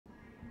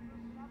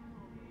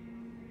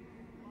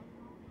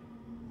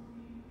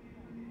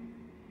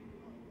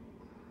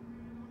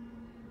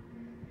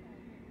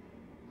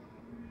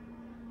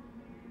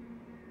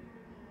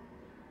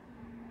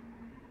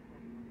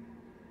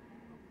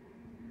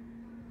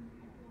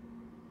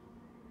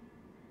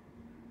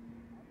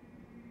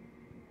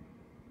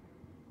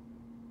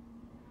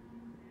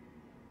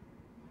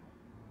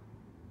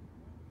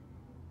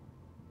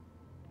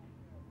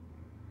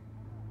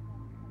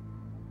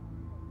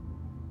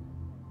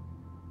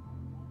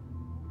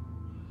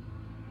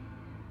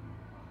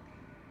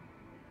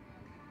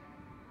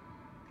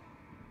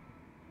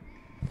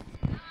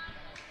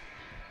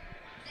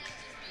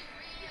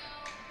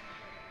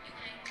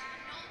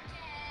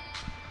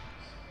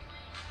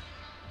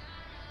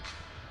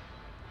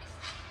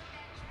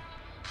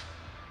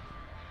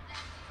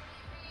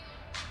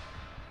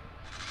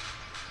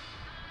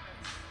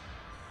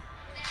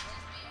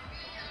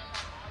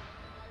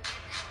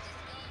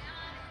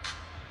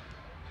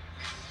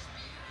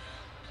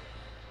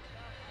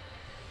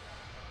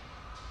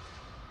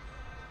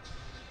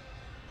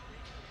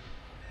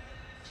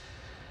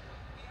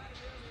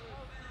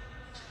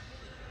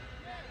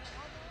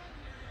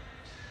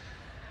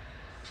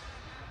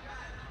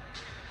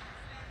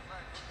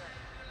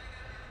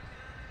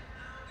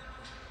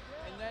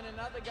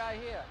another guy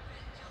here.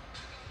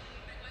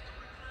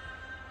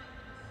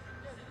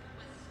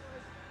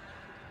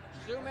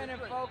 Zoom in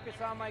and focus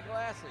on my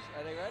glasses.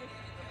 Are they ready?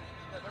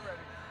 Yeah, they're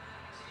ready.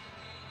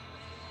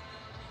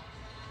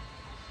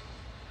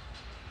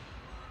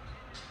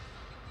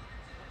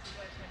 What's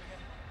your last name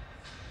again?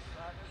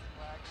 Travis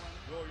Ragland.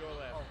 Your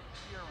last. Oh,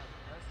 Sheeran.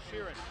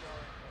 Sheeran. This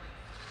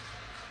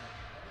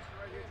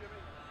right here,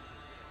 Jimmy.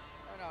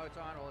 Oh no, it's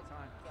on all the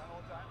time. It's on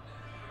all the time.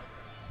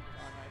 It's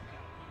on right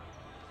now.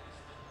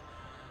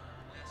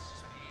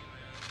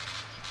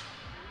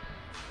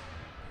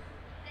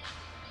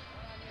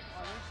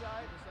 On each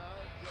side.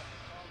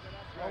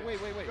 Oh, wait.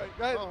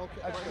 Go ahead. Oh,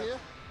 okay. That's Right good. here?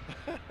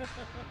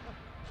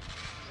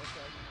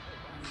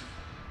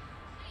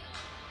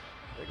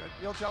 Very good.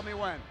 You'll tell me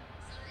when.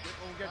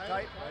 We'll get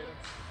tight.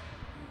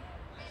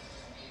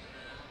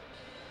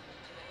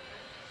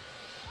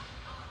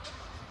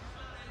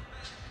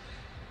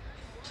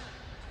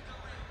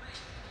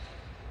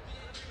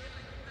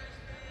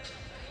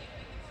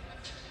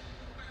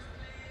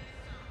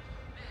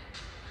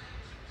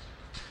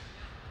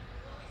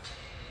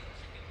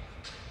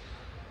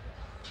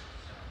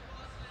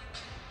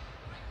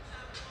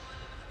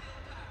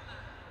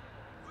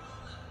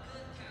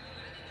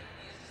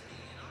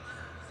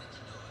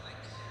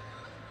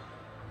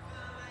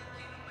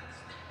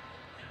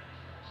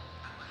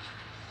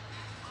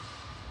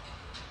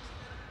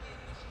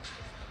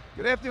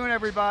 Good afternoon,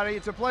 everybody.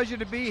 It's a pleasure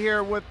to be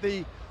here with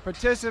the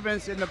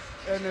participants in the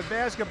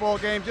basketball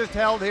game just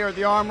held here at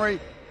the Armory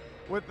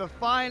with the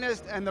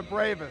finest and the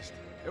bravest.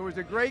 It was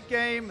a great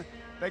game.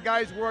 The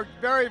guys worked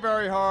very,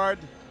 very hard.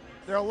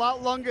 They're a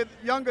lot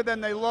younger than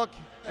they look.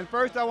 And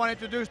first, I want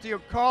to introduce to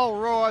you Carl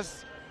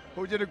Ross,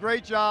 who did a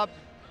great job.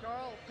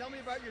 Carl, tell me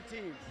about your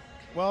team.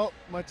 Well,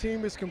 my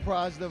team is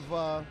comprised of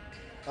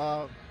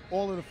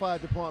all of the fire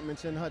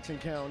departments in Hudson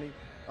County.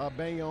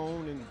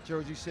 Bayonne and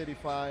Jersey City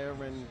Fire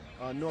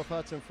and North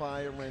Hudson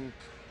Fire and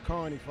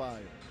Kearney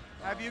Fire.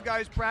 Have you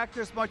guys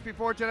practiced much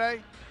before today?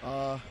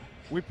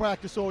 We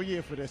practice all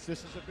year for this.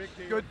 This is a big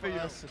deal. Good for you.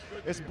 us.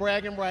 It's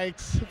bragging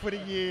rights for the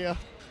year.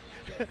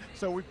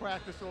 So we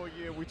practice all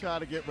year. We try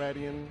to get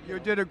ready. And You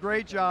did a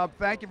great job.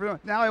 Thank you for doing.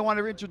 Now I want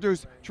to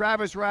introduce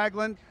Travis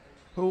Ragland,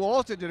 who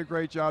also did a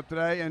great job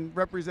today and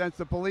represents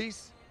the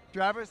police.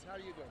 Travis, how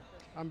do you do?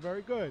 I'm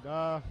very good.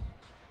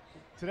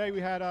 Today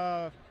we had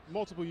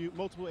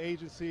multiple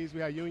agencies. We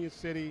had Union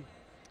City,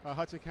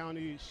 Hudson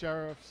County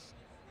Sheriff's,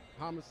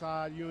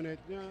 Homicide Unit.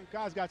 You know,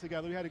 guys got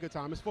together. We had a good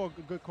time. It's for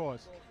a good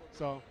cause.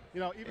 So,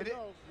 even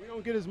though we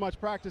don't get as much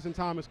practice in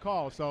time as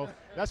call, so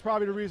that's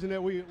probably the reason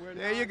that we're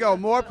There you go.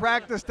 More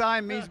practice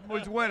time means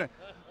winning.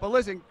 But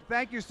listen,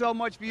 thank you so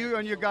much for you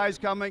and your guys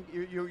coming.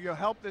 You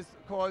helped this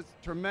cause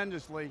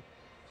tremendously.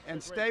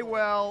 And stay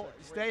well,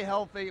 stay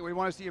healthy. We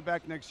want to see you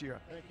back next year.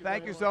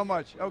 Thank you so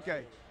much.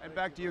 Okay, and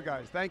back to you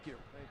guys. Thank you.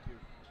 Thank you.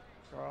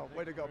 Carl,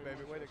 way to go,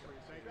 baby. Way to go.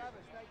 Travis,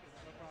 thank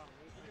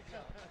you.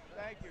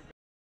 Thank you.